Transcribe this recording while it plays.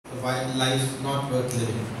why life not worth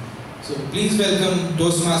living. So please welcome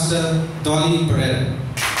Toastmaster Dolly Perrera.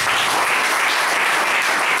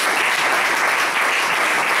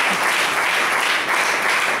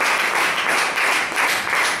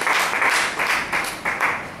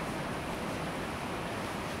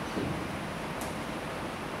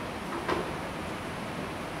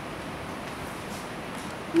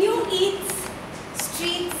 New eats,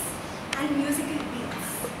 streets, and musical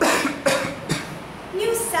beats.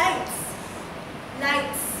 New sights,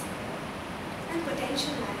 lights, and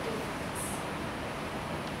potential activities.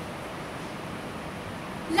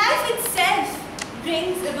 Life itself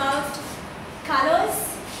brings about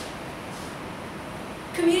colors,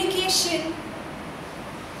 communication,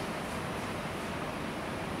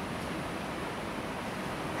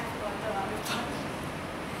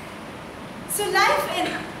 so life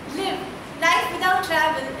without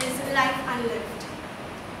travel is a life unlived.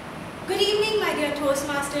 Good evening, my dear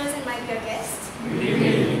Toastmasters and my dear guests. Good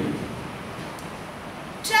evening.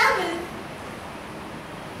 Travel.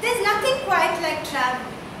 There's nothing quite like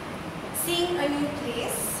travel. Seeing a new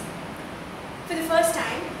place for the first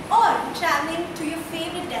time or traveling to your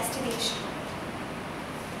favorite destination.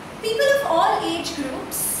 People of all age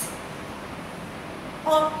groups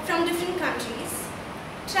or from different countries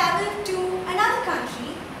travel to another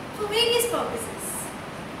country for various purposes,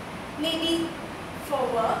 maybe for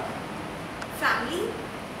work, family,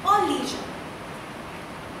 or leisure.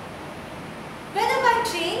 Whether by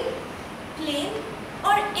train, plane,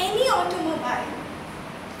 or any automobile,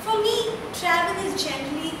 for me, travel is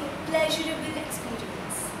generally a pleasurable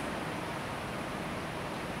experience.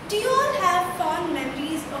 Do you all have fond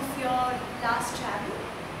memories of your last travel?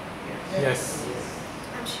 Yes.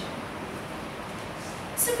 I'm sure.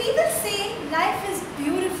 So people say life is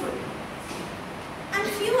beautiful, and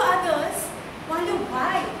few others wonder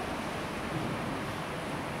why.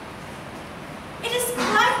 It is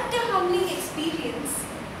quite a humbling experience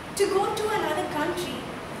to go to another country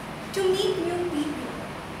to meet new people,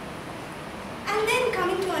 and then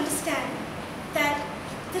coming to understand that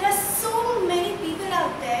there are so many people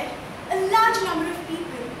out there, a large number of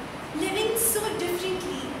people, living so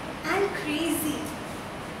differently and crazy.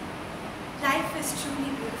 Life is truly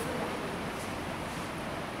beautiful.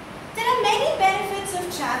 There are many benefits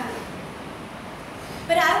of travel,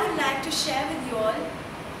 but I would like to share with you all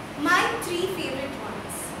my 3 favorite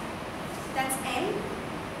ones. That's N,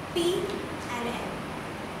 P, and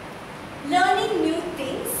N. Learning new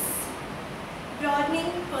things,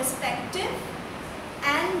 broadening perspective,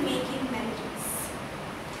 and making memories.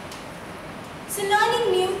 So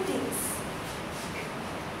learning new things.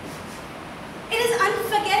 It is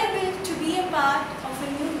unforgettable to be a part of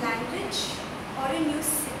a new language or a new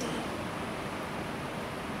city.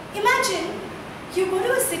 Imagine you go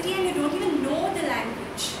to a city and you don't even know the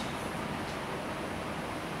language.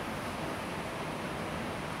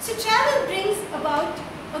 So travel brings about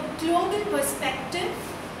a global perspective,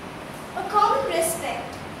 a common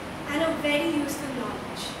respect, and a very useful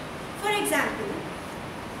knowledge. For example,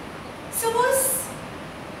 suppose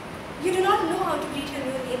you do not know how to greet your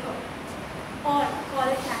new neighbor, or call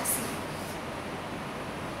a taxi,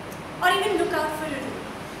 or even look out for a room.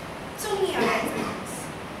 So many other examples.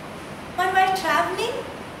 But while traveling,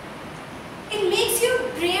 it makes you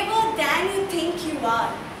braver than you think you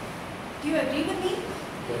are. Do you agree with me?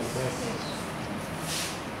 Yes.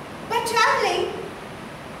 By traveling,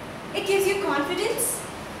 it gives you confidence,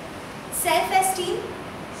 self-esteem,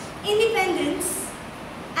 independence,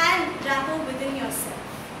 and rapport within yourself.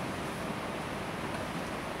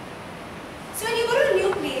 So when you go to a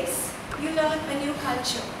new place, you learn a new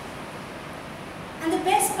culture. And the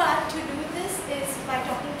best part to do this is by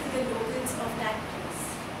talking to the locals of that place.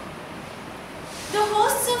 The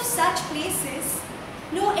hosts of such places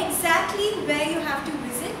know exactly where you have to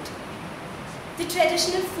visit, the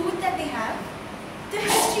traditional food that they have, the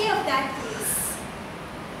history of that place.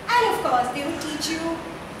 And of course, they will teach you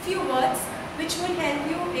few words which would help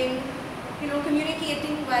you in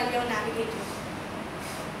communicating while you're navigating.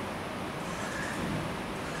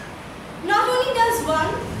 Not only does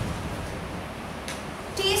one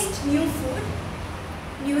taste new food,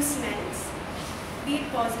 new smells, be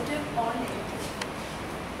it positive or negative,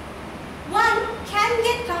 one can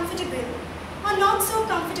get comfortable or not so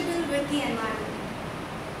comfortable with the environment.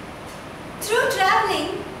 Through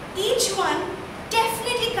traveling, each one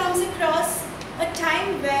definitely comes across a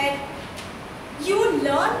time where you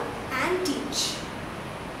learn and teach.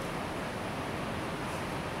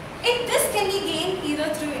 This can be gained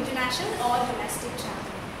either through international or domestic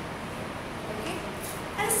travel. Okay?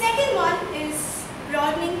 And the second one is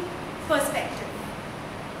broadening perspective.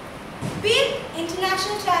 Be it international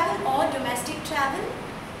international travel or domestic travel,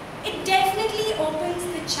 it definitely opens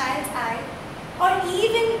the child's eye or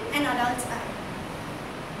even an adult's eye.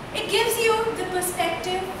 It gives you the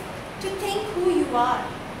perspective to think who you are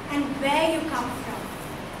and where you come from.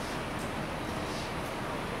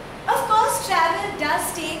 Of course, travel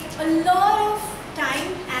does take a lot of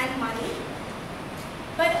time and money,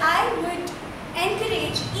 but I would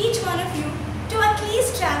encourage each one of you to at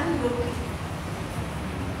least travel locally.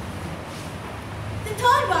 The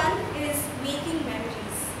third one is making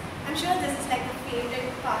memories. I'm sure this is like the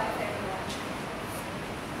favorite part of everyone.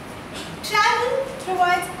 Travel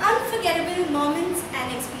provides unforgettable moments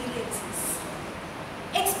and experiences.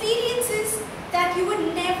 Experiences that you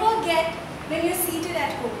would never get when you're seated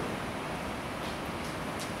at home.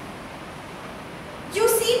 You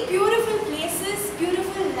see beautiful places,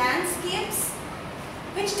 beautiful landscapes,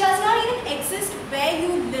 which does not even exist where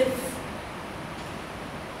you live.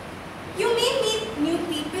 You may meet new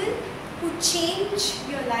people who change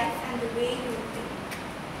your life and the way you think.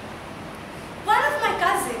 One of my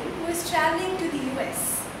cousins who was traveling to the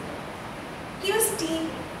US, he was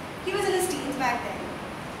in his teens back then,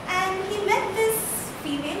 and he met this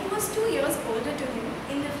female who was 2 years older to him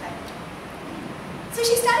in the flight. So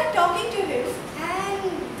she started talking to him,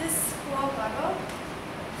 and this poor bugger,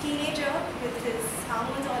 teenager with his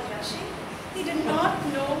hormones all rushing, he did not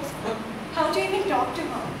know how to even talk to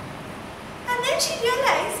her. And then she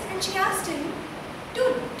realized, and she asked him,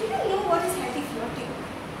 "Dude, do you know what is healthy flirting?"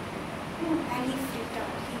 And he freaked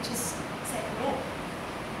out. He just said no.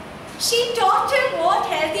 She taught him what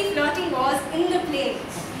healthy flirting was in the plane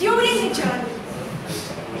during the journey.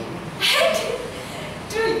 And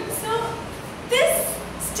dude, so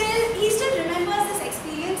he still remembers this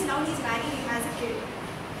experience. Now he's married, he has a kid.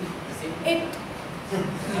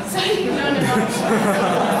 Sorry, no.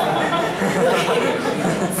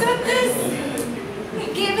 So this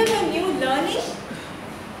gave him a new learning.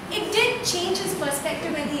 It did change his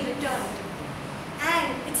perspective when he returned. And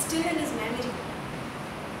it's still in his memory.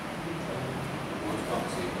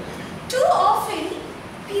 Too often,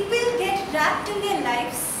 people get wrapped in their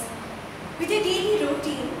lives with their daily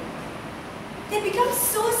routine. They become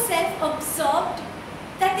so self-absorbed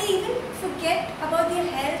that they even forget about their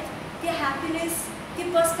health, their happiness, their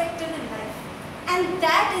perspective in life. And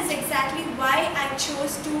that is exactly why I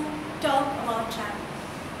chose to talk about travel.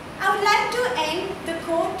 I would like to end the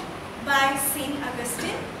quote by St.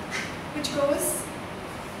 Augustine, which goes,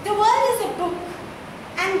 "The world is a book,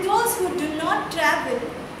 and those who do not travel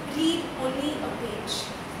read only a page."